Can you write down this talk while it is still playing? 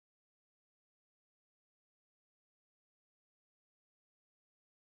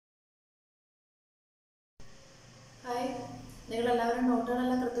നിങ്ങളെല്ലാവരും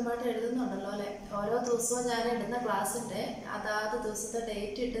നോട്ടുകളെല്ലാം കൃത്യമായിട്ട് എഴുതുന്നുണ്ടല്ലോ അല്ലേ? ഓരോ ദിവസവും ഞാൻ ഇടുന്ന ക്ലാസ്സിൻ്റെ അതാത് ദിവസത്തെ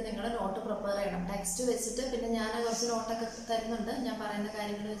ഡേറ്റ് ഇട്ട് നിങ്ങൾ നോട്ട് പ്രിപ്പയർ ചെയ്യണം. ടെക്സ്റ്റ് വെച്ചിട്ട് പിന്നെ ഞാൻ കുറച്ച് നോട്ടൊക്കെ തരുന്നുണ്ട്. ഞാൻ പറയുന്ന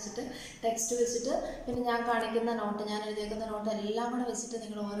കാര്യങ്ങൾ വെച്ചിട്ട് ടെക്സ്റ്റ് വെച്ചിട്ട് പിന്നെ ഞാൻ കാണിക്കുന്ന നോട്ട്, ഞാൻ എഴുതിയേക്കുന്ന നോട്ട് എല്ലാം കൂടെ വെച്ചിട്ട്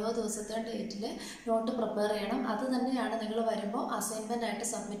നിങ്ങൾ ഓരോ ദിവസത്തെ ഡേറ്റിൽ നോട്ട് പ്രിപ്പയർ ചെയ്യണം. അത് തന്നെയാണ് നിങ്ങൾ വരുമ്പോൾ അസൈൻമെൻ്റ് ആയിട്ട്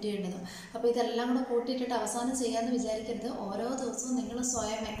സബ്മിറ്റ് ചെയ്യേണ്ടത്. അപ്പോൾ ഇതെല്ലാം കൂടെ കൂട്ടിയിട്ടിട്ട് അവസാനം ചെയ്യാമെന്ന് വിചാരിക്കരുത്. ഓരോ ദിവസവും നിങ്ങൾ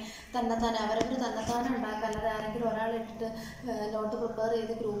സ്വയമേ തന്നെത്താനെ അവരവർ തന്നെത്താനെ ഉണ്ടാക്കുക, അല്ലാതെ ആരെങ്കിലും ഒരാളിട്ടിട്ട് നോട്ട് പ്രിപ്പയർ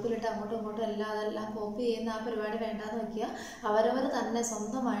ചെയ്ത് ഗ്രൂപ്പിലിട്ട് അങ്ങോട്ടും ഇങ്ങോട്ടും അതെല്ലാം കോപ്പി ചെയ്യുന്ന ആ പരിപാടി വേണ്ടാന്ന് വയ്ക്കുക. അവരവർ തന്നെ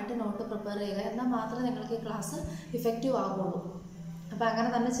സ്വന്തമായിട്ട് നോട്ട് പ്രിപ്പയർ ചെയ്യുക. എന്നാൽ മാത്രമേ നിങ്ങൾക്ക് ഈ ക്ലാസ് ഇഫക്റ്റീവ് ആകുള്ളൂ. അപ്പോൾ അങ്ങനെ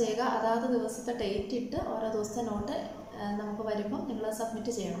തന്നെ ചെയ്യുക. അതാത് ദിവസത്തെ ഡേറ്റ് ഇട്ട് ഓരോ ദിവസത്തെ നോട്ട് നമുക്ക് വരുമ്പം നിങ്ങൾ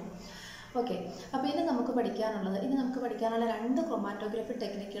സബ്മിറ്റ് ചെയ്യണം. ഓക്കെ, അപ്പോൾ ഇനി നമുക്ക് പഠിക്കാനുള്ള 2 ക്രൊമാറ്റോഗ്രഫി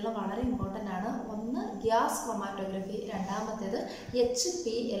ടെക്നിക്കുകൾ വളരെ ഇമ്പോർട്ടൻ്റ് ആണ്. ഒന്ന് ഗ്യാസ് ക്രൊമാറ്റോഗ്രഫി, രണ്ടാമത്തേത്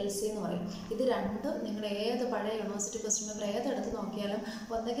HPLC എന്ന് പറയും. ഇത് രണ്ടും നിങ്ങൾ ഏത് പഴയ യൂണിവേഴ്സിറ്റി ക്വസ്റ്റ്യൻ പേപ്പർ ഏതെടുത്ത് നോക്കിയാലും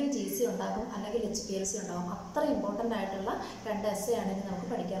ഒന്നെങ്കിൽ GC ഉണ്ടാകും അല്ലെങ്കിൽ HPLC ഉണ്ടാകും. അത്ര ഇമ്പോർട്ടൻ്റ് ആയിട്ടുള്ള 2 essay ആണ് ഇനി നമുക്ക്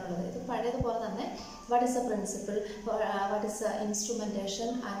പഠിക്കാനുള്ളത്. ഇത് പഴയതുപോലെ തന്നെ what is the principle, what is the instrumentation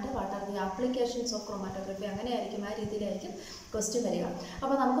and what are the applications of chromatography, അങ്ങനെയായിരിക്കും, ആ രീതിയിലായിരിക്കും ക്വസ്റ്റ്യൻ വരിക.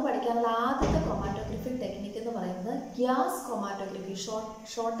 അപ്പോൾ നമുക്ക് പഠിക്കാനുള്ള ആദ്യത്തെ ക്രൊമാറ്റോഗ്രഫി ടെക്നിക്ക് എന്ന് പറയുന്നത് ഗ്യാസ് ക്രൊമാറ്റോഗ്രഫി.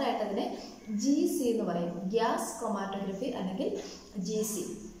 ഷോർട്ടായിട്ട് അതിനെ GC എന്ന് പറയും. ഗ്യാസ് ക്രൊമാറ്റോഗ്രഫി അല്ലെങ്കിൽ GC.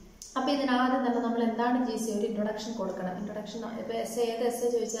 അപ്പോൾ ഇതിനാദ്യം തന്നെ നമ്മൾ എന്താണ് GC ഒരു ഇൻട്രൊഡക്ഷൻ കൊടുക്കണം. ഇൻട്രൊഡക്ഷൻ ഇപ്പോൾ ഏത് എസ്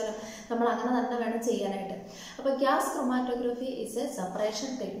ചോദിച്ചാലും നമ്മൾ അങ്ങനെ തന്നെ വേണം ചെയ്യാനായിട്ട്. അപ്പോൾ gas chromatography is A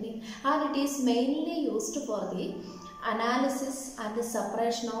separation technique and it is mainly used for the analysis and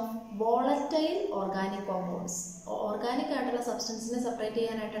separation of volatile organic compounds. Organic ആയിട്ടുള്ള സബ്സ്റ്റൻസിനെ സെപ്പറേറ്റ്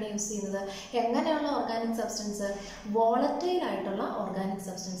ചെയ്യാനായിട്ടാണ് യൂസ് ചെയ്യുന്നത്. എങ്ങനെയുള്ള ഓർഗാനിക് സബ്സ്റ്റൻസ്? വോളറ്റൈൽ ആയിട്ടുള്ള ഓർഗാനിക്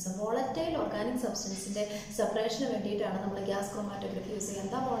സബ്സ്റ്റൻസ്. വോളറ്റൈൽ ഓർഗാനിക് സബ്സ്റ്റൻസിൻ്റെ സെപ്പറേഷന് വേണ്ടിയിട്ടാണ് നമ്മൾ ഗ്യാസ് ക്രൊമാറ്റോഗ്രഫി യൂസ് ചെയ്യുക.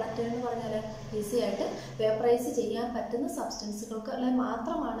 എന്താ volatile എന്ന് പറഞ്ഞാൽ? ഈസി ആയിട്ട് വേപ്പറൈസ് ചെയ്യാൻ പറ്റുന്ന സബ്സ്റ്റൻസുകൾക്ക് അല്ലെങ്കിൽ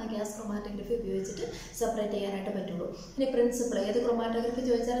മാത്രമാണ് ഗ്യാസ് ക്രൊമാറ്റോഗ്രഫി ഉപയോഗിച്ചിട്ട് സെപ്പറേറ്റ് ചെയ്യാനായിട്ട് പറ്റുള്ളൂ. ഇനി പ്രിൻസിപ്പിൾ, ഏത് ക്രൊമാറ്റോഗ്രഫി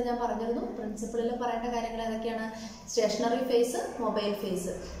ചോദിച്ചാലും ഞാൻ പറഞ്ഞിരുന്നു. പ്രിൻസിപ്പിളിൽ പറയേണ്ട കാര്യങ്ങൾ ഏതൊക്കെയാണ്? Stationary phase, mobile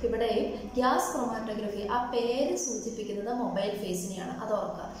face. ഇവിടെയും ഗ്യാസ് ക്രൊമാറ്റോഗ്രഫി ആ പേര് സൂചിപ്പിക്കുന്നത് മൊബൈൽ ഫേസിനെയാണ്, അത്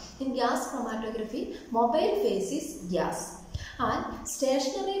ഓർക്കുക. In gas chromatography mobile face is gas and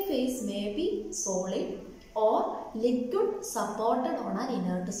stationary phase may be solid or liquid supported on an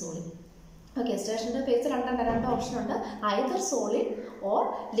inert solid. Okay, stationary phase രണ്ട് ഓപ്ഷൻ ഉണ്ട്. Either solid or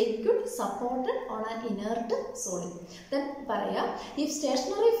liquid supported on an inert solid. Then പറയാം, if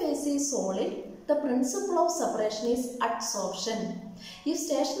stationary phase is solid, the principle of separation is adsorption. If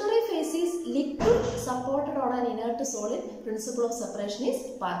stationary phase is liquid supported on an inert solid, principle of separation is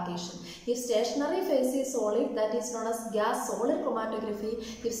partition. If stationary phase is solid, that is known as gas solid chromatography.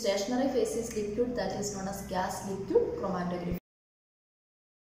 If stationary phase is liquid, that is known as gas liquid chromatography.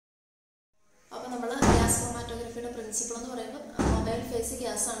 അപ്പോൾ നമ്മൾ gas ക്രൊമാറ്റോഗ്രഫിയുടെ principle എന്ന് പറയുമ്പോൾ mobile face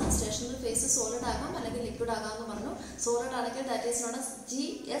gas ആണ്, stationary phase solid ആകാം അല്ലെങ്കിൽ liquid ആകാം എന്ന് പറഞ്ഞു. സോളിഡ് ആണെങ്കിൽ that is known as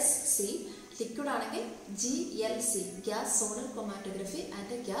GSC, liquid ആണെങ്കിൽ GLC, gas solid chromatography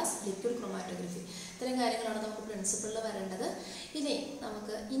and gas liquid chromatography. ഇത്രയും കാര്യങ്ങളാണ് നമുക്ക് പ്രിൻസിപ്പിളിൽ വരേണ്ടത്. ഇനി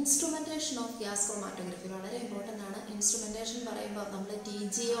നമുക്ക് ഇൻസ്ട്രുമെൻറ്റേഷൻ ഓഫ് ഗ്യാസ് ക്രൊമാറ്റോഗ്രഫി വളരെ ഇമ്പോർട്ടൻ്റ് ആണ്. ഇൻസ്ട്രുമെൻറ്റേഷൻ പറയുമ്പോൾ നമ്മൾ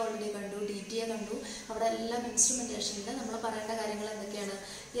TGA ഓൾറെഡി കണ്ടു, DTA കണ്ടു. അവിടെ എല്ലാം ഇൻസ്ട്രുമെൻറ്റേഷനിൽ നമ്മൾ പറയേണ്ട കാര്യങ്ങൾ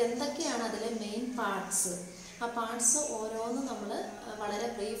എന്തൊക്കെയാണ് അതിലെ മെയിൻ പാർട്സ്. ആ പാർട്സ് ഓരോന്നും നമ്മൾ വളരെ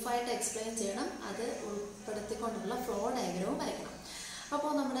ബ്രീഫായിട്ട് എക്സ്പ്ലെയിൻ ചെയ്യണം. അത് ഉൾപ്പെടുത്തിക്കൊണ്ടുള്ള ഫ്ലോ ഡയഗ്രവും വരയ്ക്കണം.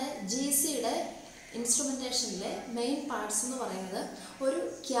 അപ്പോൾ നമ്മുടെ GCയുടെ ഇൻസ്ട്രുമെൻറ്റേഷനിലെ മെയിൻ പാർട്സ് എന്ന് പറയുന്നത് ഒരു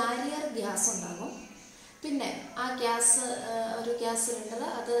ക്യാരിയർ ഗ്യാസ് ഉണ്ടാകും. പിന്നെ ആ ഗ്യാസ് ഒരു ഗ്യാസ് സിലിണ്ടർ,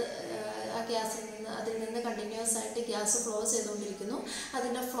 അതിൽ നിന്ന് കണ്ടിന്യൂസ് ആയിട്ട് ഗ്യാസ് ഫ്ലോ ചെയ്തുകൊണ്ടിരിക്കുന്നു.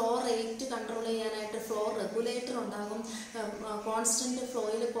 അതിൻ്റെ ഫ്ലോ റേറ്റ് കൺട്രോൾ ചെയ്യാനായിട്ട് ഫ്ലോ റെഗുലേറ്റർ ഉണ്ടാകും. കോൺസ്റ്റൻറ്റ്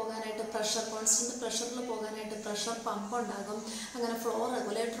ഫ്ലോയിൽ പോകാനായിട്ട് കോൺസ്റ്റൻറ്റ് പ്രഷറിൽ പോകാനായിട്ട് പ്രഷർ പമ്പ് ഉണ്ടാകും. അങ്ങനെ ഫ്ലോ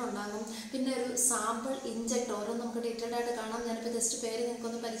റെഗുലേറ്റർ ഉണ്ടാകും. പിന്നെ ഒരു സാമ്പിൾ ഇഞ്ചക്ടർ, ഓരോന്നും നമുക്ക് ഡീറ്റെയിൽഡ് ആയിട്ട് കാണാം. ഞാനിപ്പോൾ ജസ്റ്റ് പേര്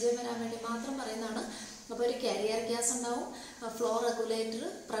നിങ്ങൾക്കൊന്ന് പരിചയം വരാൻ വേണ്ടി മാത്രം പറയുന്നതാണ്. അപ്പോൾ ഒരു കാരിയർ ഗ്യാസ് ഉണ്ടാവും, ഫ്ലോ റെഗുലേറ്റർ,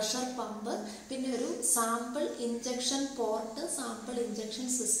 പ്രഷർ പമ്പ്, പിന്നെ ഒരു sample injection port, sample injection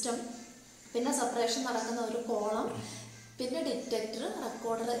system, പിന്നെ സെപ്പറേഷൻ നടക്കുന്ന ഒരു കോളം, പിന്നെ ഡിറ്റക്ടർ,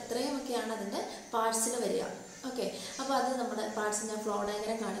 റെക്കോർഡർ. ഇത്രയുമൊക്കെയാണ് അതിൻ്റെ പാർട്സിൽ വരിക. ഓക്കെ, അപ്പോൾ അത് നമ്മുടെ പാർട്സ് ഞാൻ ഫ്ലോ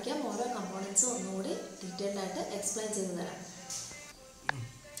ഡയഗ്രം കാണിക്കാം. ഓരോ കമ്പോണൻസും ഒന്നുകൂടി ഡീറ്റെയിൽഡ് ആയിട്ട് എക്സ്പ്ലെയിൻ ചെയ്ത് തരാം.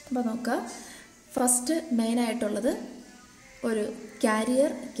 അപ്പോൾ നോക്കുക, ഫസ്റ്റ് മെയിനായിട്ടുള്ളത് ഒരു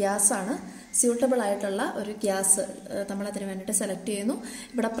കാരിയർ ഗ്യാസാണ്. സ്യൂട്ടബിൾ ആയിട്ടുള്ള ഒരു ഗ്യാസ് നമ്മളതിന് വേണ്ടിയിട്ട് സെലക്ട് ചെയ്യുന്നു.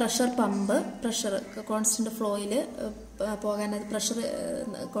 ഇവിടെ പ്രഷർ പമ്പ്, പ്രഷർ കോൺസ്റ്റൻറ്റ് ഫ്ലോയിൽ പോകാൻ പ്രഷർ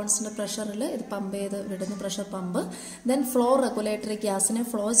കോൺസ്റ്റന്റ് പ്രഷറിൽ ഇത് പമ്പ് ചെയ്ത് വിടുന്നു, pressure pump. Then flow regulatory ഗ്യാസിനെ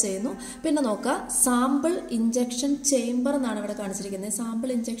flow ചെയ്യുന്നു. പിന്നെ നോക്കുക, സാമ്പിൾ ഇഞ്ചക്ഷൻ ചേംബർ എന്നാണ് ഇവിടെ കാണിച്ചിരിക്കുന്നത്.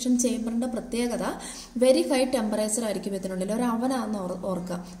 സാമ്പിൾ ഇഞ്ചക്ഷൻ ചേംബറിന്റെ പ്രത്യേകത വെരി ഹൈ ടെമ്പറേച്ചർ ആയിരിക്കും ഇതിനുള്ളിൽ. ഒരു അവനാണെന്ന്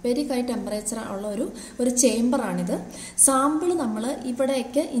ഓർക്കുക. വെരി ഹൈ ടെമ്പറേച്ചർ ഉള്ള ഒരു ചേംബറാണിത്. സാമ്പിൾ നമ്മൾ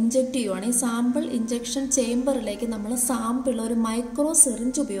ഇവിടേക്ക് ഇഞ്ചക്ട് ചെയ്യുവാണ്. ഈ സാമ്പിൾ ഇഞ്ചക്ഷൻ ചേംബറിലേക്ക് നമ്മൾ സാമ്പിൾ ഒരു മൈക്രോ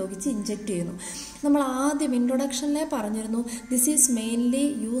സിറിഞ്ച് ഉപയോഗിച്ച് ഇഞ്ചക്ട് ചെയ്യുന്നു. നമ്മൾ ആദ്യം ഇൻട്രൊഡക്ഷനിലെ പറഞ്ഞിരുന്നു, this is mainly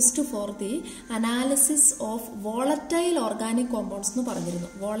used for the analysis of volatile organic compounds എന്ന് പറഞ്ഞിരുന്നു.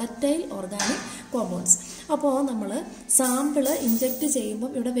 Volatile organic compounds. അപ്പോൾ നമ്മൾ സാമ്പിള് ഇഞ്ചക്ട്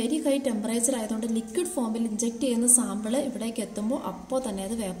ചെയ്യുമ്പോൾ ഇവിടെ വെരി ഹൈ ടെമ്പറേച്ചർ ആയതുകൊണ്ട് ലിക്വിഡ് ഫോമിൽ ഇഞ്ചക്ട് ചെയ്യുന്ന സാമ്പിള് ഇവിടേക്ക് എത്തുമ്പോൾ അപ്പോൾ തന്നെ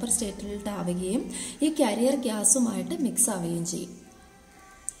അത് വേപ്പർ സ്റ്റേറ്റിലോട്ട് ആവുകയും ഈ കാരിയർ ഗ്യാസുമായിട്ട് മിക്സ് ആവുകയും ചെയ്യും.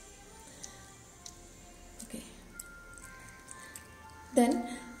 ദെൻ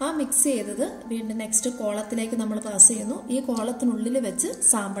ആ മിക്സ് ചെയ്തത് വീണ്ടും നെക്സ്റ്റ് കോളത്തിലേക്ക് നമ്മൾ പാസ് ചെയ്യുന്നു. ഈ കോളത്തിനുള്ളിൽ വെച്ച്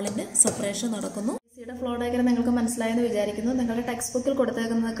സാമ്പിളിന്റെ സെപ്പറേഷൻ നടക്കുന്നു. യുടെ ഫ്ലോ ഡയഗ്രം നിങ്ങൾക്ക് മനസ്സിലായെന്ന് വിചാരിക്കുന്നു. നിങ്ങളുടെ ടെക്സ്റ്റ് ബുക്കിൽ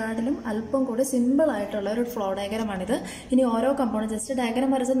കൊടുത്തേക്കുന്നതിനെക്കാട്ടിലും അല്പം കൂടി സിമ്പിൾ ആയിട്ടുള്ള ഒരു ഫ്ലോ ഡയഗ്രമാണിത്. ഇനി ഓരോ കമ്പോണന്റ് ജസ്റ്റ്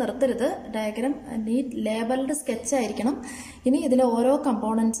ഡയഗ്രം വരച്ച് നിർത്തരുത്. ഡയഗ്രം നീറ്റ് ലേബൽഡ് സ്കെച്ച് ആയിരിക്കണം. ഇനി ഇതിലെ ഓരോ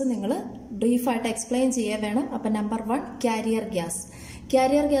കമ്പോണന്റ്സ് നിങ്ങൾ ബ്രീഫായിട്ട് എക്സ്പ്ലെയിൻ ചെയ്യാൻ വേണം. അപ്പം നമ്പർ 1 കാരിയർ ഗ്യാസ്.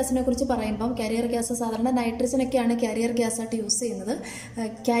 കാരിയർ ഗ്യാസിനെ കുറിച്ച് പറയുമ്പം കാരിയർ ഗ്യാസ് സാധാരണ നൈട്രജനൊക്കെയാണ് കാരിയർ ഗ്യാസ് ആയിട്ട് യൂസ് ചെയ്യുന്നത്.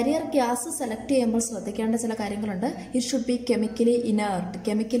 കാരിയർ ഗ്യാസ് സെലക്ട് ചെയ്യുമ്പോൾ ശ്രദ്ധിക്കേണ്ട ചില കാര്യങ്ങളുണ്ട്. It should be chemically inert.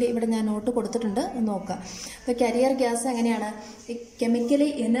 Chemically ഇവിടെ ഞാൻ നോട്ട് കൊടുത്തിട്ടുണ്ട്, നോക്കാം. അപ്പോൾ കാരിയർ ഗ്യാസ് എങ്ങനെയാണ്? കെമിക്കലി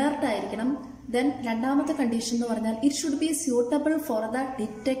ഇനേർട്ട് ആയിരിക്കണം. ദെൻ രണ്ടാമത്തെ കണ്ടീഷൻ എന്ന് പറഞ്ഞാൽ it should be suitable for the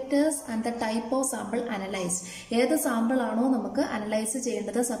detectors and the type of sample analysed. ഏത് സാമ്പിൾ ആണോ നമുക്ക് അനലൈസ്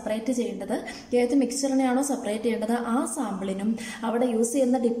ചെയ്യേണ്ടത്, സെപ്പറേറ്റ് ചെയ്യേണ്ടത്, ഏത് മിക്സ്ചറിനെയാണോ സെപ്പറേറ്റ് ചെയ്യേണ്ടത്, ആ സാമ്പിളിനും അവിടെ യൂസ്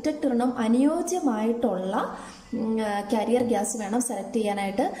ചെയ്യുന്ന ഡിറ്റക്ടറിനും അനുയോജ്യമായിട്ടുള്ള കാരിയർ ഗ്യാസ് വേണം സെലക്ട്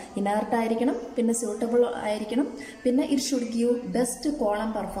ചെയ്യാനായിട്ട്. ഇനേർട്ട് ആയിരിക്കണം, പിന്നെ സ്യൂട്ടബിൾ ആയിരിക്കണം, പിന്നെ it should give best column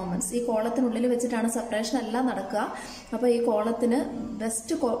performance. ഈ കോളത്തിനുള്ളിൽ വെച്ചിട്ടാണ് സെപ്പറേഷൻ എല്ലാം നടക്കുക. അപ്പോൾ ഈ കോളത്തിന്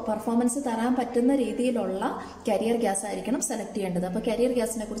ബെസ്റ്റ് പെർഫോമൻസ് തരാൻ പറ്റുന്ന രീതിയിലുള്ള കാരിയർ ഗ്യാസ് ആയിരിക്കണം സെലക്ട് ചെയ്യേണ്ടത്. അപ്പോൾ കാരിയർ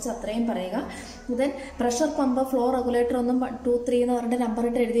ഗ്യാസിനെ കുറിച്ച് അത്രയും പറയുക. Then pressure pump, flow regulator ഒന്നും 2, 3 എന്ന് പറഞ്ഞിട്ട് നമ്പർ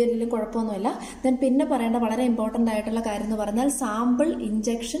ഇട്ട് എഴുതിയതിലും കുഴപ്പമൊന്നുമില്ല. ദെൻ പിന്നെ പറയേണ്ട വളരെ ഇമ്പോർട്ടൻ്റ് ആയിട്ടുള്ള കാര്യം എന്ന് പറഞ്ഞാൽ സാമ്പിൾ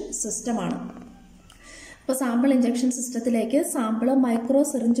ഇഞ്ചക്ഷൻ സിസ്റ്റമാണ്. അപ്പോൾ സാമ്പിൾ ഇഞ്ചക്ഷൻ സിസ്റ്റത്തിലേക്ക് സാമ്പിള് മൈക്രോ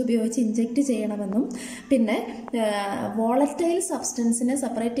സിറിഞ്ച് ഉപയോഗിച്ച് ഇഞ്ചക്ട് ചെയ്യണമെന്നും പിന്നെ വോളറ്റൈൽ സബ്സ്റ്റൻസിനെ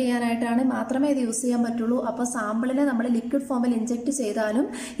സെപ്പറേറ്റ് ചെയ്യാനായിട്ടാണ് മാത്രമേ ഇത് യൂസ് ചെയ്യാൻ പറ്റുള്ളൂ. അപ്പോൾ സാമ്പിളിനെ നമ്മൾ ലിക്വിഡ് ഫോമിൽ ഇഞ്ചക്ട് ചെയ്താലും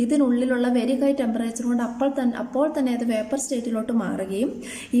ഇതിനുള്ളിലുള്ള വെരി ഹൈ ടെമ്പറേച്ചർ കൊണ്ട് അപ്പോൾ തന്നെ അത് വേപ്പർ സ്റ്റേറ്റിലോട്ട് മാറുകയും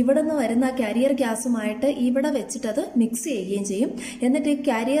ഇവിടെ നിന്ന് വരുന്ന കാരിയർ ഗ്യാസുമായിട്ട് ഇവിടെ വെച്ചിട്ടത് മിക്സ് ചെയ്യുകയും ചെയ്യും. എന്നിട്ട് ഈ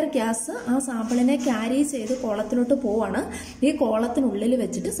കാരിയർ ഗ്യാസ് ആ സാമ്പിളിനെ ക്യാരി ചെയ്ത് കോളത്തിലോട്ട് പോവാണ്. ഈ കോളത്തിനുള്ളിൽ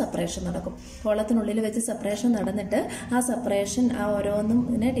വെച്ചിട്ട് സെപ്പറേഷൻ നടക്കും. കോളത്തിനുള്ളിൽ വെച്ച് സെപ്പറേഷൻ നടന്നിട്ട് ആ സെപ്പറേഷൻ ആ ഓരോന്നും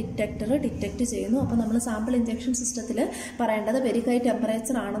ഇതിനെ ഡിറ്റക്ടർ ഡിറ്റക്ട് ചെയ്യുന്നു. അപ്പോൾ നമ്മൾ സാമ്പിൾ ഇഞ്ചക്ഷൻ സിസ്റ്റത്തിൽ പറയേണ്ടത് വെരി ഹൈ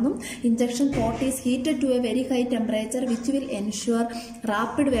ടെമ്പറേച്ചർ ആണെന്നും injection pot is heated to A very high temperature which will ensure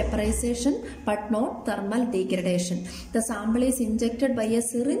rapid vaporisation but not thermal degradation. The sample is injected by A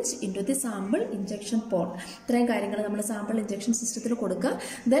syringe in to the sample injection pot. ഇത്രയും കാര്യങ്ങൾ നമ്മൾ sample injection സിസ്റ്റത്തിൽ കൊടുക്കുക.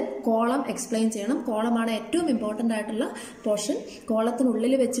 Then column explain ചെയ്യണം. കോളമാണ് ഏറ്റവും important ആയിട്ടുള്ള portion.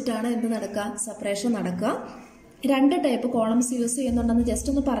 കോളത്തിനുള്ളിൽ വെച്ചിട്ടാണ് എന്ത് നടക്കുക, സെപ്പറേഷൻ നടക്കുക. 2 ടൈപ്പ് കോളംസ് യൂസ് ചെയ്യുന്നുണ്ടെന്ന് ജസ്റ്റ്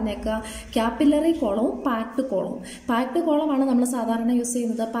ഒന്ന് പറഞ്ഞേക്കുക. Capillary കോളവും packed കോളവും. പാക്ഡ് കോളമാണ് നമ്മൾ സാധാരണ യൂസ്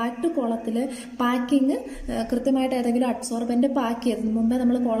ചെയ്യുന്നത്. പാക്ഡ് കോളത്തിൽ പാക്കിങ് കൃത്യമായിട്ട് ഏതെങ്കിലും അഡ്സോർബന്റ് പാക്ക് ചെയ്തതിന് മുമ്പേ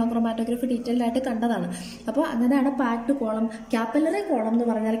നമ്മൾ കോളം ക്രോമാറ്റോഗ്രഫി ഡീറ്റെയിൽഡ് ആയിട്ട് കണ്ടതാണ്. അപ്പോൾ അങ്ങനെയാണ് പാക്ഡ് കോളം. ക്യാപ്പിലറി കോളം എന്ന്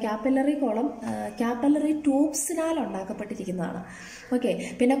പറഞ്ഞാൽ ക്യാപ്പിലറി കോളം ക്യാപ്പിലറി ട്യൂബ്സിനാൽ ഉണ്ടാക്കപ്പെട്ടിരിക്കുന്നതാണ്. ഓക്കെ.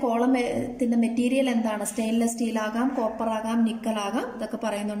 പിന്നെ കോളത്തിന്റെ മെറ്റീരിയൽ എന്താണ്? സ്റ്റെയിൻലെസ് സ്റ്റീൽ ആകാം, കോപ്പർ ആകാം, നിക്കൽ ആകാം, ഇതൊക്കെ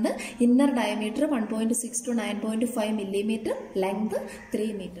പറയുന്നുണ്ട്. Inner diameter 1.6 to 9.5 millimeter, length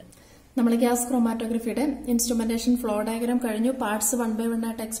 3 meter. നമ്മൾ ഗ്യാസ് ക്രോമാറ്റോഗ്രഫിയുടെ ഇൻസ്ട്രുമെന്റേഷൻ ഫ്ലോ ഡയഗ്രാം കഴിഞ്ഞു. പാർട്സ് 1 by 1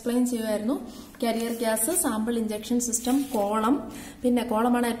 ആയിട്ട് എക്സ്പ്ലെയിൻ ചെയ്യുമായിരുന്നു. Carrier gas, sample injection system, column, പിന്നെ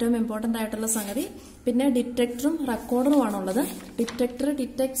കോളമാണ് ഏറ്റവും ഇമ്പോർട്ടൻ്റ് ആയിട്ടുള്ള സംഗതി. പിന്നെ ഡിറ്റക്ടറും റെക്കോർഡറുമാണുള്ളത്. ഡിറ്റക്ടർ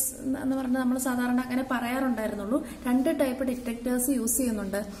ഡിറ്റക്ട്സ് എന്ന് പറഞ്ഞാൽ നമ്മൾ സാധാരണ അങ്ങനെ പറയാറുണ്ടായിരുന്നുള്ളൂ. 2 ടൈപ്പ് ഡിറ്റക്ടേഴ്സ് യൂസ്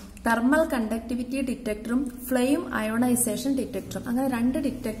ചെയ്യുന്നുണ്ട്. Thermal conductivity ഡിറ്റക്ടറും flame ionisation ഡിറ്റക്ടറും. അങ്ങനെ 2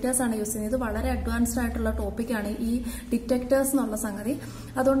 ഡിറ്റക്ടേഴ്സ് ആണ് യൂസ് ചെയ്യുന്നത്. ഇത് വളരെ അഡ്വാൻസ്ഡ് ആയിട്ടുള്ള ടോപ്പിക്കാണ് ഈ ഡിറ്റക്ടേഴ്സ് എന്നുള്ള സംഗതി.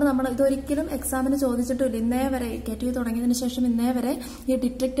 അതുകൊണ്ട് നമ്മൾ ഇതൊരിക്കലും എക്സാമിന് ചോദിച്ചിട്ടില്ല. ഇന്നേ വരെ KTU തുടങ്ങിയതിനു ശേഷം ഇന്നേ വരെ ഈ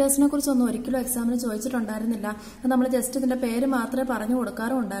ഡിറ്റക്ടേഴ്സിനെ കുറിച്ചൊന്നും ഒരിക്കലും എക്സാമിന് ചോദിച്ചിട്ടുണ്ടായിരുന്നില്ല. നമ്മൾ ജസ്റ്റ് ഇതിന്റെ പേര് മാത്രമേ പറഞ്ഞു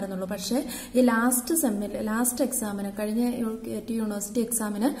കൊടുക്കാറും ഉണ്ടായിരുന്നുള്ളൂ. പക്ഷേ ഈ ലാസ്റ്റ് എക്സാമിന്, കഴിഞ്ഞ KTU യൂണിവേഴ്സിറ്റി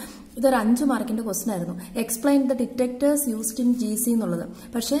എക്സാമിന് ഇതൊരു 5 മാർക്കിന്റെ ക്വസ്റ്റൻ ആയിരുന്നു. Explain the detectors used in GC എന്നുള്ളത്.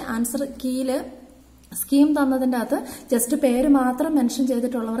 പക്ഷേ ആൻസർ കീയില് സ്കീം തന്നതിൻ്റെ അകത്ത് ജസ്റ്റ് പേര് മാത്രം മെൻഷൻ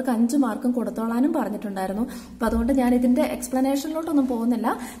ചെയ്തിട്ടുള്ളവർക്ക് 5 മാർക്കും കൊടുത്തോളാനും പറഞ്ഞിട്ടുണ്ടായിരുന്നു. അപ്പം അതുകൊണ്ട് ഞാൻ ഇതിന്റെ എക്സ്പ്ലനേഷനിലോട്ടൊന്നും പോകുന്നില്ല.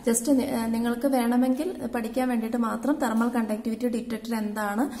 ജസ്റ്റ് നിങ്ങൾക്ക് വേണമെങ്കിൽ പഠിക്കാൻ വേണ്ടിയിട്ട് മാത്രം തെർമൽ കണ്ടക്ടിവിറ്റി ഡിറ്റക്ടർ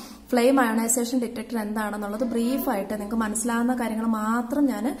എന്താണ്, ഫ്ലെയിം അയണൈസേഷൻ ഡിറ്റക്ടർ എന്താണെന്നുള്ളത് ബ്രീഫായിട്ട് നിങ്ങൾക്ക് മനസ്സിലാവുന്ന കാര്യങ്ങൾ മാത്രം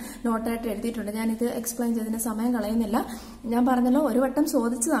ഞാൻ നോട്ടായിട്ട് എഴുതിയിട്ടുണ്ട്. ഞാനിത് എക്സ്പ്ലെയിൻ ചെയ്തതിന് സമയം കളയുന്നില്ല. ഞാൻ പറഞ്ഞല്ലോ ഒരു വട്ടം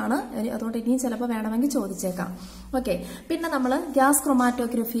ചോദിച്ചതാണ്, അതുകൊണ്ട് ഇനിയും ചിലപ്പോൾ വേണമെങ്കിൽ ചോദിച്ചേക്കാം. ഓക്കെ, പിന്നെ നമ്മൾ ഗ്യാസ്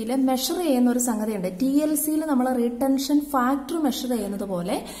ക്രൊമാറ്റോഗ്രഫിയിൽ മെഷർ ചെയ്യുന്ന ഒരു സംഗതിയുണ്ട്. TLCയിൽ നമ്മൾ റീടെൻഷൻ ഫാക്ടർ മെഷർ ചെയ്യുന്നത്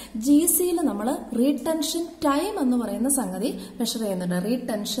പോലെ GCയിൽ നമ്മൾ റീടെൻഷൻ ടൈം എന്ന് പറയുന്ന സംഗതി മെഷർ ചെയ്യുന്നുണ്ട്.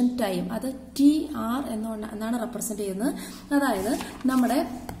 റീടെൻഷൻ ടൈം അത് TR എന്നാണ് റെപ്രസെന്റ് ചെയ്യുന്നത്. അതായത് നമ്മുടെ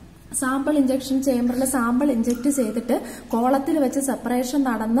സാമ്പിൾ ഇഞ്ചക്ഷൻ ചേമ്പറിൽ സാമ്പിൾ ഇഞ്ചക്ട് ചെയ്തിട്ട് കോളത്തിൽ വെച്ച് സെപ്പറേഷൻ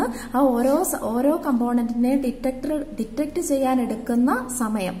നടന്ന് ആ ഓരോ കമ്പോണന്റിനെ ഡിറ്റക്ട് ചെയ്യാൻ എടുക്കുന്ന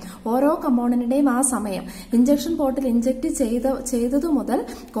സമയം, ഓരോ കമ്പോണന്റിന്റെയും ആ സമയം, ഇഞ്ചക്ഷൻ പോർട്ടിൽ ഇഞ്ചക്ട് ചെയ്തതു മുതൽ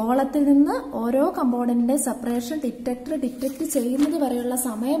കോളത്തിൽ നിന്ന് ഓരോ കമ്പോണന്റിന്റെ സെപ്പറേഷൻ ഡിറ്റക്ട് ചെയ്യുന്നത് വരെയുള്ള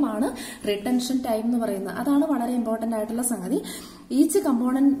സമയമാണ് റിട്ടൻഷൻ ടൈം എന്ന് പറയുന്നത്. അതാണ് വളരെ ഇമ്പോർട്ടന്റ് ആയിട്ടുള്ള സംഗതി. Each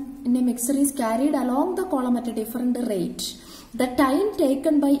component in A mixer is carried along the column at A different rate. The time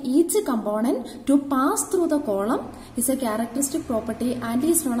taken by each component to pass through the column is a characteristic property and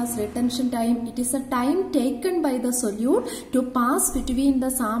is known as retention time. It is a time taken by the solute to pass between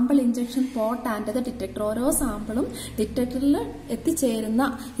the sample injection port and the detector. ഓരോ സാമ്പിളും ഡിറ്റക്ടറിൽ എത്തിച്ചേരുന്ന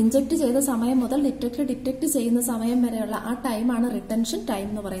inject ചെയ്ത സമയം മുതൽ detector detect ചെയ്യുന്ന സമയം വരെയുള്ള ആ ടൈമാണ് റിട്ടൻഷൻ ടൈം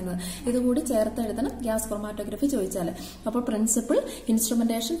എന്ന് പറയുന്നത്. ഇതുകൂടി ചേർത്ത് എഴുതണം ഗ്യാസ് ക്രൊമാറ്റോഗ്രഫി ചോദിച്ചാൽ. അപ്പോൾ പ്രിൻസിപ്പിൾ,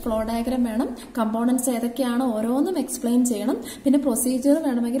 ഇൻസ്ട്രുമെന്റേഷൻ, ഫ്ലോ ഡയഗ്രാം വേണം, കമ്പോണന്റ്സ് ഏതൊക്കെയാണ് ഓരോന്നും എക്സ്പ്ലെയിൻ ചെയ്യണം. പിന്നെ പ്രൊസീജിയർ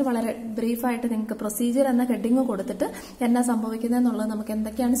വേണമെങ്കിൽ വളരെ ബ്രീഫായിട്ട് നിങ്ങൾക്ക് പ്രൊസീജിയർ എന്ന ഹെഡിങ് കൊടുത്തിട്ട് എന്നാ സംഭവിക്കുന്നതെന്നുള്ളത്, നമുക്ക്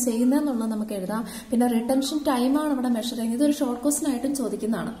എന്തൊക്കെയാണ് ചെയ്യുന്നതെന്നുള്ളത് നമുക്ക് എഴുതാം. പിന്നെ റിട്ടൻഷൻ ടൈമാണ് ഇവിടെ മെഷർ ചെയ്യുന്നത്. ഇതൊരു ഷോർട്ട് ക്വസ്റ്റൻ ആയിട്ടും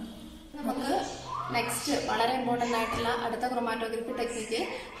ചോദിക്കുന്നതാണ്. നമുക്ക് നെക്സ്റ്റ് വളരെ ഇമ്പോർട്ടന്റ് ആയിട്ടുള്ള അടുത്ത chromatography technique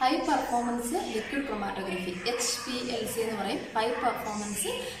high performance liquid chromatography, HPLC എന്ന് പറയും. High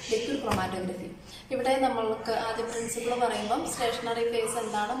performance liquid chromatography. ഇവിടെ നമ്മൾക്ക് ആദ്യം പ്രിൻസിപ്പിൾ പറയുമ്പം സ്റ്റേഷനറി ഫേസ്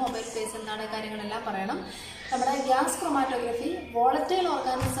എന്താണ്, മൊബൈൽ ഫേസ് എന്താണ്, കാര്യങ്ങളെല്ലാം പറയണം. നമ്മുടെ gas chromatography volatile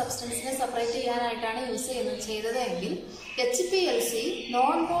organic സബ്സ്റ്റൻസിനെ separate ചെയ്യാനായിട്ടാണ് ചെയ്തത് എങ്കിൽ HPLC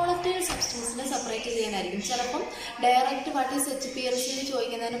നോൺ വോളറ്റൈൽ സബ്സ്റ്റൻസിനെ സെപ്പറേറ്റ് ചെയ്യാനായിരിക്കും. ചിലപ്പം ഡയറക്റ്റ് വാട്ട് ഈസ് HPLC എന്ന്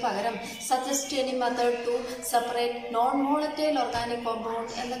ചോദിക്കുന്നതിന് പകരം suggest any method to separate non volatile organic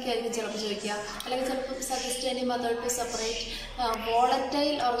compound എന്നൊക്കെയായിരിക്കും ചിലപ്പോൾ ചോദിക്കുക. അല്ലെങ്കിൽ ചിലപ്പോൾ suggest any method to separate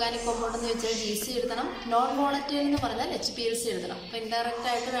volatile organic compound എന്ന് ചോദിച്ചാൽ GC എഴുതണം, നോൺ വോളറ്റൈൽ എന്ന് പറഞ്ഞാൽ HPLC എഴുതണം. അപ്പം ഇൻഡയറക്റ്റ്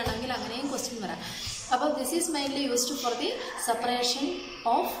ആയിട്ട് വേണമെങ്കിൽ അങ്ങനെയും ക്വസ്റ്റ്യൻ വരാം. അപ്പോൾ this is mainly used for the separation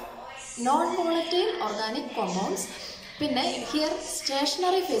of non volatile organic compounds. പിന്നെ ഹിയർ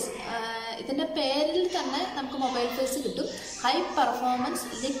സ്റ്റേഷനറി ഫേസ്, ഇതിൻ്റെ പേരിൽ തന്നെ നമുക്ക് മൊബൈൽ ഫേസ് കിട്ടും. High performance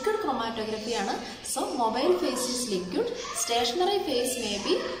liquid ക്രൊമാറ്റോഗ്രഫിയാണ്. So mobile face is liquid, stationary phase may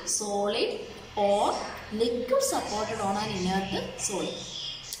be solid or liquid supported on an inert solid.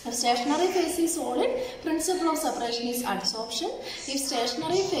 If stationary phase is solid, principle of separation is adsorption. If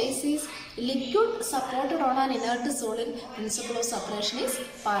stationary phase is liquid supported on an inert solid, principle of separation is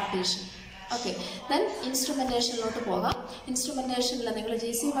partition. Okay, then ഇൻസ്ട്രുമെൻറ്റേഷനിലോട്ട് പോകാം. ഇൻസ്ട്രുമെൻറ്റേഷനിൽ നിങ്ങൾ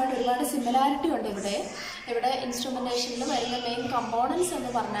GCയുമായിട്ട് ഒരുപാട് similarity ഉണ്ട്. ഇവിടെ ഇൻസ്ട്രുമെൻറ്റേഷനിൽ വരുന്ന main components എന്ന്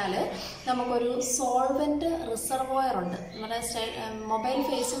പറഞ്ഞാൽ നമുക്കൊരു solvent reservoir ഉണ്ട്. നമ്മുടെ മൊബൈൽ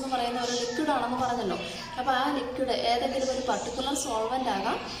ഫേസ് എന്ന് പറയുന്ന ഒരു ലിക്വിഡ് ആണെന്ന് പറഞ്ഞല്ലോ. അപ്പോൾ ആ ലിക്വിഡ് ഏതെങ്കിലും ഒരു പർട്ടിക്കുലർ സോൾവെൻ്റ്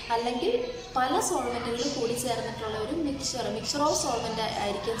ആകാം, അല്ലെങ്കിൽ പല സോൾവെൻറ്റുകൾ കൂടി ചേർന്നിട്ടുള്ള ഒരു മിക്സർ ഓഫ് സോൾവെൻ്റ്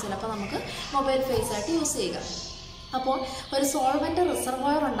ആയിരിക്കും ചിലപ്പോൾ നമുക്ക് മൊബൈൽ ഫേസ് ആയിട്ട് യൂസ് ചെയ്യുക. അപ്പോൾ ഒരു സോൾവെൻ്റ്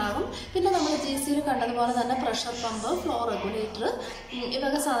റിസർവോയർ ഉണ്ടാകും. പിന്നെ നമ്മൾ GCയിൽ കണ്ടതുപോലെ തന്നെ പ്രഷർ പമ്പ്, ഫ്ലോ റെഗുലേറ്റർ,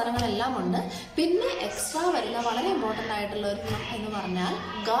 ഇവക സാധനങ്ങളെല്ലാം ഉണ്ട്. പിന്നെ എക്സ്ട്രാ വരുന്ന വളരെ ഇമ്പോർട്ടൻ്റ് ആയിട്ടുള്ള ഒരു എന്ന് പറഞ്ഞാൽ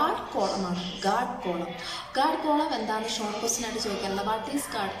ഗാർഡ് കോളമാണ്. ഗാർഡ് കോളം എന്താണെന്ന് ഷോർട്ട് ക്വസ്റ്റ്യൻ ആയിട്ട് ചോദിക്കാറുണ്ട്. What is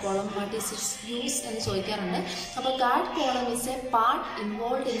guard column, what is it's use എന്ന് ചോദിക്കാറുണ്ട്. അപ്പോൾ guard column is A part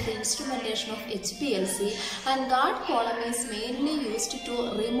involve in the instrumentation of HPLC and guard column is mainly used to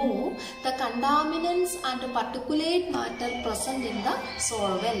remove the contaminants and particulate matter present in the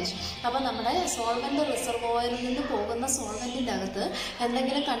solvent. അപ്പോൾ നമ്മുടെ solvent റിസർവോയറിൽ നിന്ന് പോകുന്ന സോൾവെന്റിൻ്റെ അകത്ത്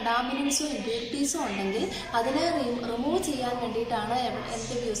എന്തെങ്കിലും കണ്ടാമിനൻസോ ഇമ്പ്യൂരിറ്റീസോ ഉണ്ടെങ്കിൽ അതിനെ റിമൂവ് ചെയ്യാൻ വേണ്ടിയിട്ടാണ്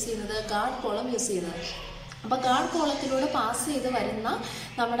എന്ത് യൂസ് ചെയ്യുന്നത്, ഗാർഡ് കോളം യൂസ് ചെയ്യുന്നത്. അപ്പോൾ ഗാർഡ് കോളത്തിലൂടെ പാസ് ചെയ്ത് വരുന്ന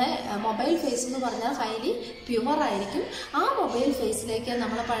നമ്മുടെ മൊബൈൽ ഫേസ് എന്ന് പറഞ്ഞാൽ ഹൈലി പ്യുവർ ആയിരിക്കും. ആ മൊബൈൽ ഫേസിലേക്ക്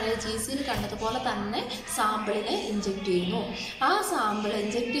നമ്മൾ പഴയ GCയിൽ കണ്ടതുപോലെ തന്നെ സാമ്പിളിനെ ഇഞ്ചെക്ട് ചെയ്യുന്നു. ആ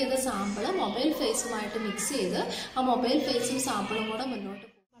ഇഞ്ചെക്ട് ചെയ്ത സാമ്പിൾ മൊബൈൽ ഫേസുമായിട്ട് മിക്സ് ചെയ്ത് ആ മൊബൈൽ ഫേസും സാമ്പിളും കൂടെ മുന്നോട്ട്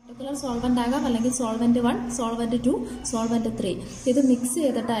പർട്ടിക്കുലർ സോൾവെൻ്റ് ആകാം, അല്ലെങ്കിൽ സോൾവെൻറ്റ് 1, സോൾവെൻറ്റ് 2, സോൾവെൻറ്റ് 3 ഇത് മിക്സ്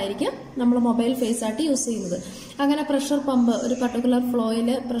ചെയ്തിട്ടായിരിക്കും നമ്മൾ മൊബൈൽ ഫേസ് ആയിട്ട് യൂസ് ചെയ്യുന്നത്. അങ്ങനെ പ്രഷർ പമ്പ് ഒരു പർട്ടിക്കുലർ ഫ്ലോയിൽ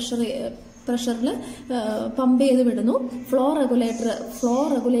പ്രഷറിൽ പമ്പ് ചെയ്ത് വിടുന്നു. ഫ്ലോ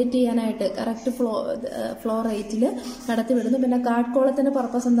റെഗുലേറ്റ് ചെയ്യാനായിട്ട് കറക്റ്റ് ഫ്ലോ റേറ്റിൽ കടത്തി വിടുന്നു. പിന്നെ ഗാർഡ് കോളത്തിന്റെ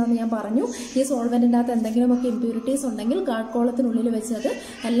പർപ്പസ് എന്താണെന്ന് ഞാൻ പറഞ്ഞു. ഈ സോൾവെന്റിൻ്റെ അകത്ത് എന്തെങ്കിലുമൊക്കെ ഇമ്പ്യൂരിറ്റീസ് ഉണ്ടെങ്കിൽ ഗാർഡ് കോളത്തിനുള്ളിൽ വെച്ചത്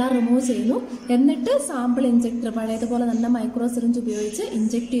എല്ലാം റിമൂവ് ചെയ്യുന്നു. എന്നിട്ട് സാമ്പിൾ ഇഞ്ചക്ടർ പഴയതുപോലെ തന്നെ മൈക്രോ സിറിഞ്ച് ഉപയോഗിച്ച്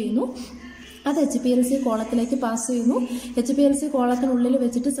ഇഞ്ചക്ട് ചെയ്യുന്നു. അത് HPLC കോളത്തിലേക്ക് പാസ് ചെയ്യുന്നു. HPLC കോളത്തിനുള്ളിൽ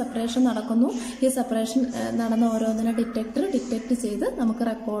വെച്ചിട്ട് സെപ്പറേഷൻ നടക്കുന്നു. ഈ സെപ്പറേഷൻ നടന്ന ഓരോന്നിനെ ഡിറ്റക്ട് ചെയ്ത് നമുക്ക്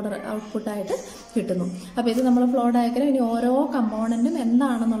റെക്കോർഡർ ഔട്ട്പുട്ടായിട്ട് കിട്ടുന്നു. അപ്പോൾ ഇത് നമ്മൾ ഫ്ലോ ഡയഗ്രം ഇനി ഓരോ കമ്പോണൻറ്റും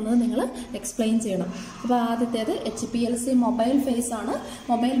എന്താണെന്നുള്ളത് നിങ്ങൾ എക്സ്പ്ലെയിൻ ചെയ്യണം. അപ്പോൾ ആദ്യത്തേത് HPLC മൊബൈൽ ഫേസ് ആണ്.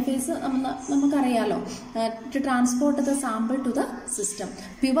 മൊബൈൽ ഫേസ് നമുക്കറിയാലോ, to transport the sample to the system.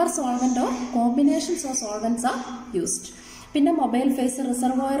 Pure solvent or combinations of solvents are used. പിന്നെ മൊബൈൽ ഫേസ്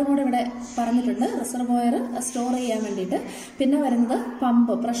റിസർവോയർ കൂടെ ഇവിടെ പറഞ്ഞിട്ടുണ്ട്, റിസർവോയർ സ്റ്റോർ ചെയ്യാൻ വേണ്ടിയിട്ട്. പിന്നെ വരുന്നത്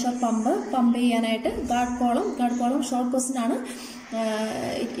പമ്പ്, പ്രഷർ പമ്പ് ചെയ്യാനായിട്ട് ഗാർഡ് കോളം ഷോർട്ട് ക്വസ്റ്റ്യൻ ആണ്.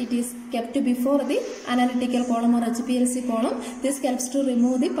 It is kept before the analytical column or HPLC column. This helps to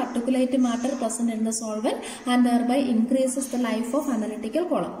remove the particulate matter present in the solvent and thereby increases the life of analytical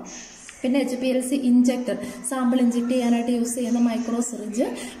column. പിന്നെ HPLC injector, sample inject ചെയ്യാനായിട്ട് use ചെയ്യുന്ന micro syringe.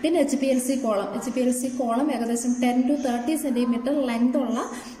 പിന്നെ HPLC column ഏകദേശം 10 to 30 centimetre length ഉള്ള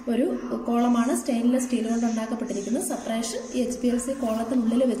ഒരു കോളമാണ് stainless steel കൊണ്ട് ഉണ്ടാക്കപ്പെട്ടിരിക്കുന്നത്. Separation ഈ HPLC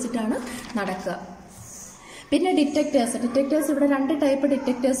കോളത്തിനുള്ളിൽ വെച്ചിട്ടാണ് നടക്കുക. പിന്നെ ഡിറ്റക്ടേഴ്സ് ഇവിടെ 2 ടൈപ്പ്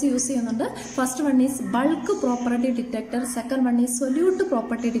ഡിറ്റക്ടേഴ്സ് യൂസ് ചെയ്യുന്നുണ്ട്. First one is bulk property detector, second one is solute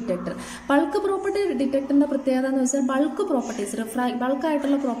property detector. Bulk property ഡിറ്റക്ടറിന്റെ പ്രത്യേകത എന്ന് വെച്ചാൽ ബൾക്ക് പ്രോപ്പർട്ടീസ്,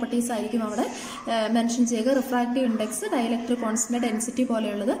 ബൾക്കായിട്ടുള്ള പ്രോപ്പർട്ടീസ് ആയിരിക്കും അവിടെ മെൻഷൻ ചെയ്യുക. Refractive index, dielectric constant, density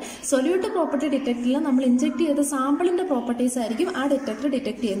പോലെയുള്ളത്. Solute property ഡിറ്റക്ടറിൽ നമ്മൾ ഇഞ്ചക്ട് ചെയ്ത സാമ്പിളിന്റെ പ്രോപ്പർട്ടീസ് ആയിരിക്കും ആ ഡിറ്റക്ടർ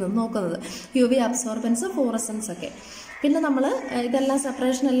ഡിറ്റക്ട് ചെയ്യുന്നത് നോക്കുന്നത്. UV അബ്സോർബൻസ്, ഫ്ലൂറസൻസ് ഒക്കെ. പിന്നെ നമ്മൾ ഇതെല്ലാം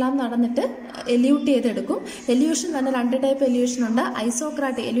സെപ്പറേഷൻ എല്ലാം നടന്നിട്ട് എല്യൂട്ട് ചെയ്തെടുക്കും. എല്യൂഷൻ തന്നെ 2 ടൈപ്പ് എല്യൂഷൻ ഉണ്ട്.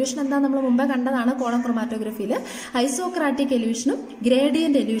 ഐസോക്രാറ്റിക് എല്യൂഷൻ എന്താ നമ്മൾ മുമ്പേ കണ്ടതാണ് കോളം ക്രോമാറ്റോഗ്രഫിയിൽ. ഐസോക്രാറ്റിക് എല്യൂഷനും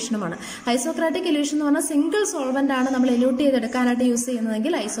ഗ്രേഡിയന്റ് എല്യൂഷനുമാണ്. ഐസോക്രാറ്റിക് എല്യൂഷൻ എന്ന് പറഞ്ഞാൽ സിംഗിൾ സോൾവെന്റ് ആണ് നമ്മൾ എല്യൂട്ട് ചെയ്തെടുക്കാനായിട്ട് യൂസ്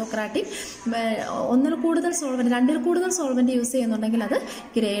ചെയ്യുന്നതെങ്കിൽ ഐസോക്രാറ്റിക്. 2 കൂടുതൽ സോൾവെന്റ് യൂസ് ചെയ്യുന്നുണ്ടെങ്കിൽ അത്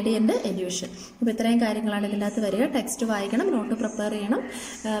ഗ്രേഡിയന്റ് എല്യൂഷൻ. അപ്പോൾ ഇത്രയും കാര്യങ്ങളാണ് ഇതിൻ്റെ അകത്ത് വരിക. ടെക്സ്റ്റ് വായിക്കണം, നോട്ട് പ്രിപ്പയർ ചെയ്യണം.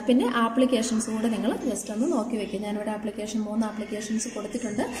 പിന്നെ ആപ്ലിക്കേഷൻസ് കൂടെ നിങ്ങൾ ജസ്റ്റ് ഒന്ന് നോക്കി വെക്കുക. ഞാനിവിടെ 3 ആപ്ലിക്കേഷൻസ്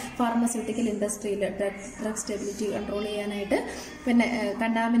കൊടുത്തിട്ടുണ്ട്. ഫാർമസ്യൂട്ടിക്കൽ ഇൻഡസ്ട്രിയിൽ ഡ്രഗ് സ്റ്റെബിലിറ്റി കൺട്രോൾ ചെയ്യാനായിട്ട്, പിന്നെ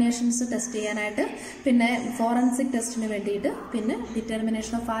കണ്ടാമിനേഷൻസ് ടെസ്റ്റ് ചെയ്യാനായിട്ട്, പിന്നെ ഫോറൻസിക് ടെസ്റ്റിന് വേണ്ടിയിട്ട്, പിന്നെ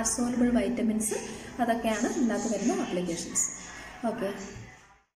determination of fat soluble vitamins, അതൊക്കെയാണ് ഇതിനകത്ത് വരുന്ന ആപ്ലിക്കേഷൻസ്. ഓക്കെ.